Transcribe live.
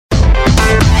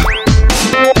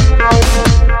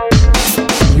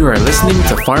You are listening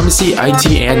to Pharmacy, IT,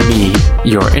 and Me,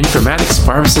 your informatics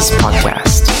pharmacist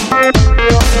podcast.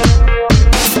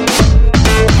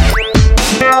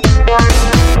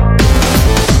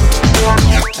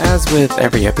 As with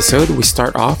every episode, we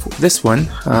start off with this one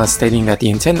stating that the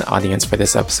intended audience for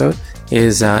this episode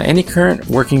is any current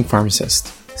working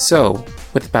pharmacist. So,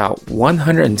 with about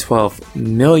 112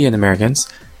 million Americans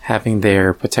having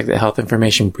their protected health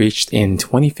information breached in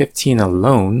 2015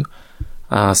 alone,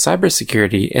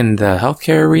 cybersecurity in the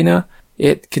healthcare arena,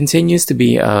 it continues to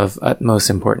be of utmost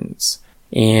importance.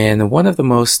 And one of the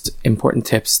most important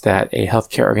tips that a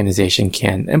healthcare organization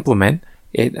can implement,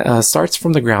 it starts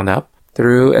from the ground up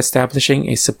through establishing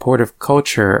a supportive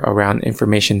culture around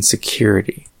information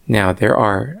security. Now, there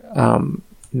are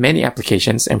many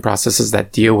applications and processes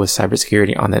that deal with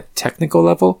cybersecurity on a technical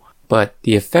level, but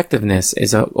the effectiveness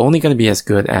is only going to be as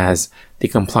good as the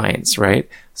compliance, right?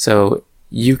 So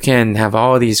you can have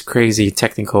all these crazy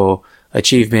technical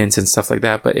achievements and stuff like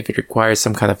that, but if it requires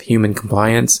some kind of human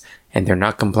compliance and they're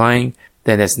not complying,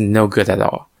 then it's no good at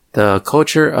all. The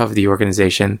culture of the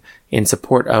organization in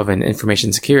support of an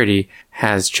information security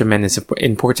has tremendous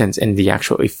importance in the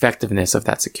actual effectiveness of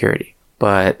that security.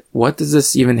 But what does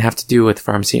this even have to do with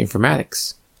pharmacy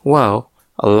informatics? Well,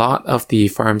 a lot of the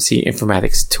pharmacy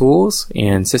informatics tools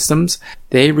and systems,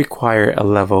 they require a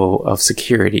level of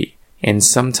security, and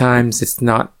sometimes it's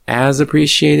not as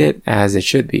appreciated as it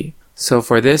should be. So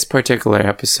for this particular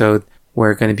episode,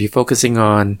 we're going to be focusing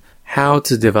on how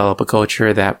to develop a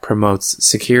culture that promotes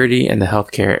security in the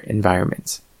healthcare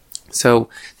environment. So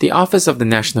the Office of the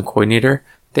National Coordinator,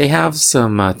 they have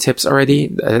some tips already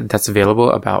that's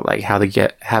available about like how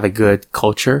to have a good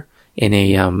culture in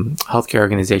a healthcare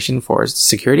organization for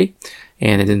security.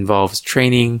 And it involves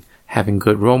training, having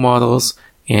good role models,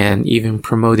 and even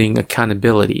promoting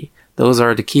accountability. Those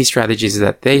are the key strategies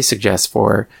that they suggest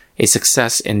for a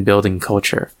success in building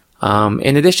culture.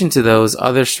 In addition to those,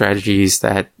 other strategies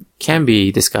that can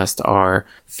be discussed are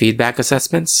feedback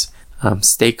assessments,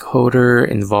 stakeholder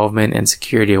involvement and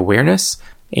security awareness,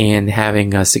 and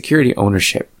having a security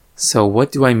ownership. So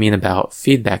what do I mean about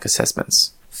feedback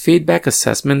assessments? Feedback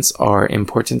assessments are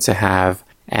important to have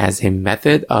as a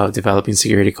method of developing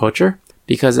security culture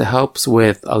because it helps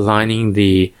with aligning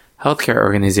the healthcare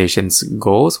organization's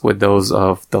goals with those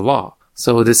of the law.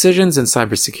 So decisions in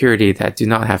cybersecurity that do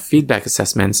not have feedback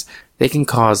assessments, they can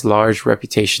cause large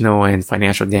reputational and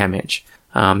financial damage.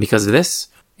 Because of this,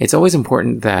 it's always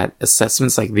important that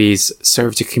assessments like these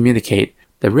serve to communicate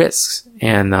the risks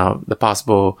and the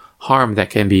possible harm that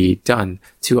can be done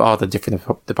to all the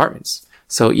different departments.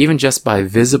 So even just by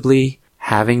visibly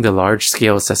having the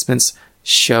large-scale assessments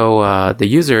show the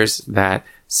users that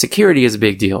security is a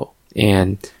big deal,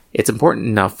 and it's important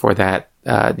enough for that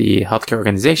the healthcare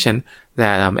organization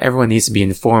that everyone needs to be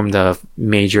informed of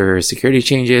major security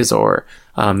changes or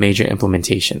major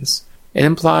implementations. It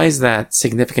implies that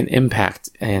significant impact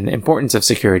and importance of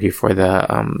security for the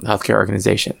healthcare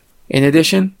organization. In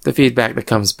addition, the feedback that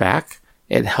comes back,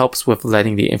 it helps with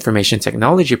letting the information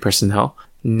technology personnel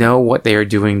know what they are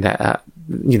doing that,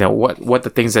 what the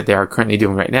things that they are currently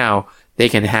doing right now, they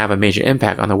can have a major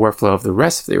impact on the workflow of the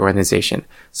rest of the organization.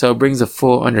 So it brings a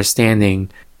full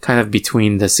understanding kind of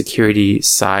between the security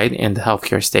side and the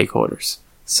healthcare stakeholders.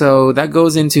 So that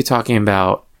goes into talking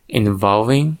about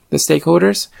involving the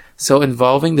stakeholders. So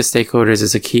involving the stakeholders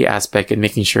is a key aspect in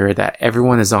making sure that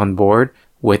everyone is on board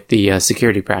with the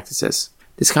security practices.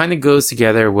 This kind of goes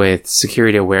together with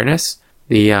security awareness.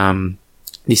 The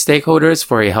stakeholders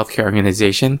for a healthcare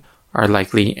organization are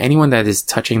likely anyone that is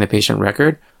touching the patient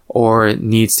record or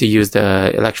needs to use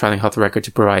the electronic health record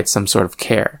to provide some sort of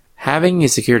care. Having a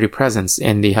security presence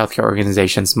in the healthcare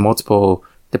organization's multiple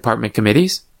department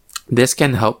committees, this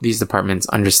can help these departments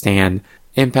understand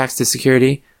impacts to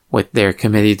security with their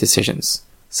committee decisions.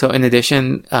 So in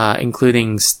addition,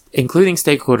 including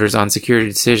stakeholders on security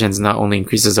decisions not only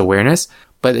increases awareness,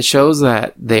 but it shows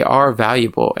that they are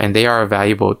valuable and they are a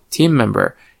valuable team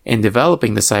member in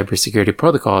developing the cybersecurity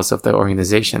protocols of the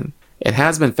organization. It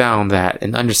has been found that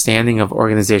an understanding of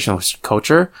organizational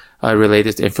culture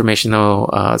related to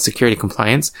informational security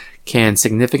compliance can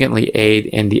significantly aid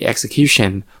in the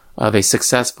execution of a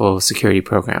successful security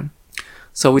program.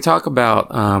 So we talk about,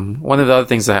 one of the other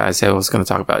things that I said I was going to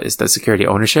talk about is the security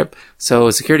ownership. So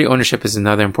security ownership is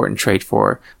another important trait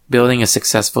for building a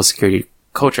successful security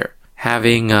culture.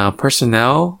 Having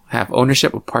personnel have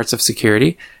ownership of parts of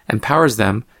security empowers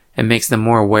them and makes them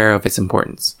more aware of its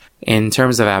importance. In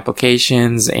terms of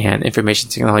applications and information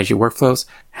technology workflows,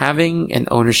 having an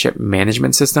ownership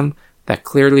management system that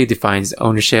clearly defines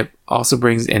ownership also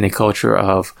brings in a culture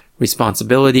of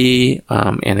responsibility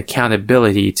and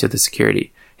accountability to the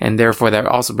security. and therefore that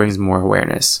also brings more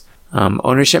awareness.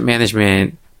 Ownership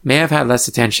management may have had less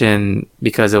attention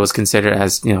because it was considered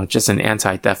as, just an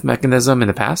anti-theft mechanism in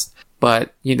the past.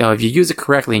 But, if you use it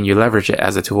correctly and you leverage it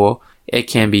as a tool, it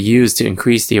can be used to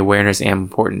increase the awareness and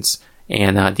importance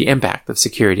and the impact of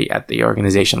security at the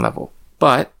organization level.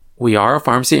 But we are a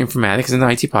pharmacy informatics and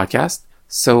IT podcast.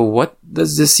 So what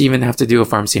does this even have to do with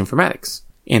pharmacy informatics?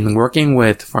 In working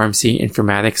with pharmacy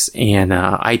informatics and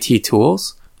IT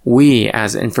tools, we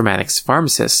as informatics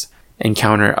pharmacists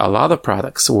encounter a lot of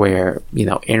products where,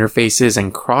 interfaces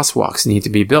and crosswalks need to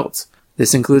be built.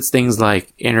 This includes things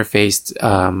like interfaced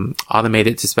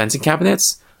automated dispensing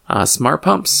cabinets, smart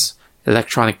pumps,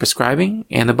 electronic prescribing,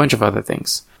 and a bunch of other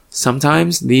things.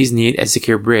 Sometimes these need a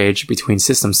secure bridge between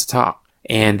systems to talk,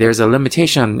 and there's a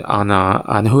limitation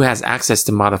on who has access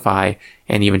to modify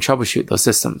and even troubleshoot those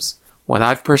systems. What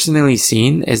I've personally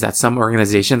seen is that some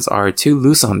organizations are too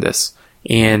loose on this,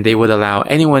 and they would allow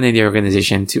anyone in the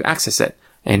organization to access it.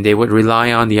 And they would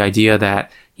rely on the idea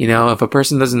that, if a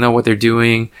person doesn't know what they're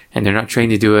doing and they're not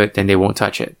trained to do it, then they won't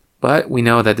touch it. But we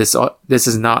know that this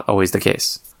is not always the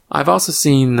case. I've also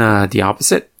seen the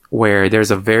opposite, where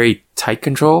there's a very tight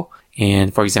control.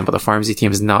 And for example, the pharmacy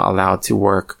team is not allowed to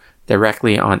work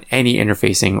directly on any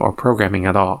interfacing or programming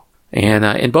at all. And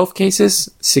in both cases,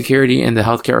 security in the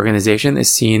healthcare organization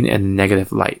is seen in a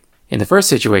negative light. In the first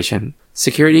situation,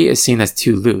 security is seen as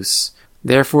too loose.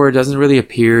 Therefore, it doesn't really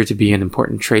appear to be an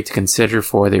important trait to consider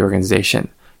for the organization.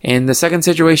 In the second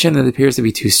situation, it appears to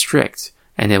be too strict,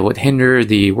 and it would hinder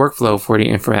the workflow for the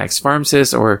informatics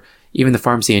pharmacist or even the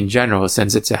pharmacy in general,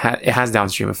 since it has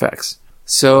downstream effects.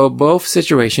 So both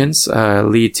situations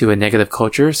lead to a negative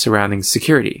culture surrounding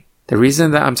security. The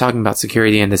reason that I'm talking about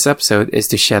security in this episode is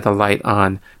to shed a light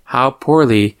on how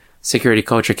poorly security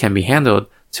culture can be handled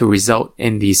to result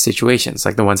in these situations,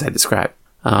 like the ones I described.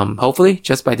 Hopefully,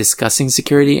 just by discussing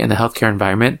security in the healthcare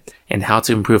environment and how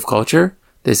to improve culture,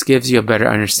 this gives you a better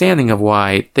understanding of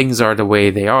why things are the way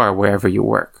they are wherever you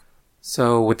work.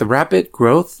 So with the rapid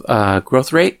growth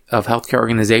rate of healthcare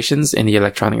organizations in the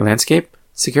electronic landscape,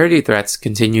 security threats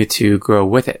continue to grow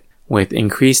with it, with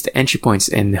increased entry points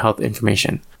in health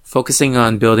information. Focusing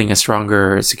on building a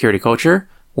stronger security culture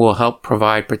will help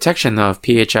provide protection of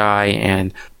PHI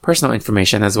and personal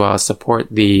information, as well as support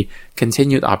the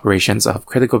continued operations of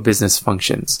critical business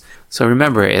functions. So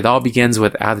remember, it all begins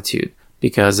with attitude,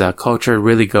 because culture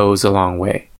really goes a long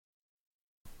way.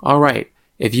 Alright,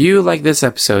 if you like this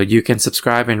episode, you can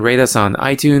subscribe and rate us on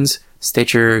iTunes,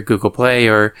 Stitcher, Google Play,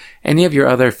 or any of your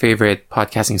other favorite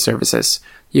podcasting services.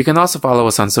 You can also follow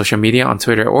us on social media on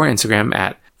Twitter or Instagram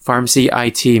at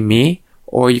PharmacyITme,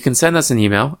 or you can send us an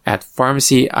email at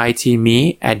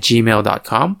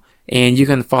pharmacyitme@gmail.com. And you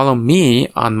can follow me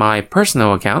on my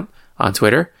personal account on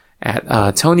Twitter at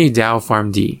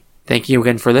TonyDowPharmD. Thank you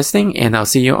again for listening, and I'll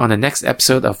see you on the next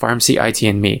episode of Pharmacy IT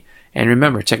and Me. And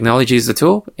remember, technology is the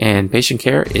tool, and patient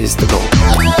care is the goal.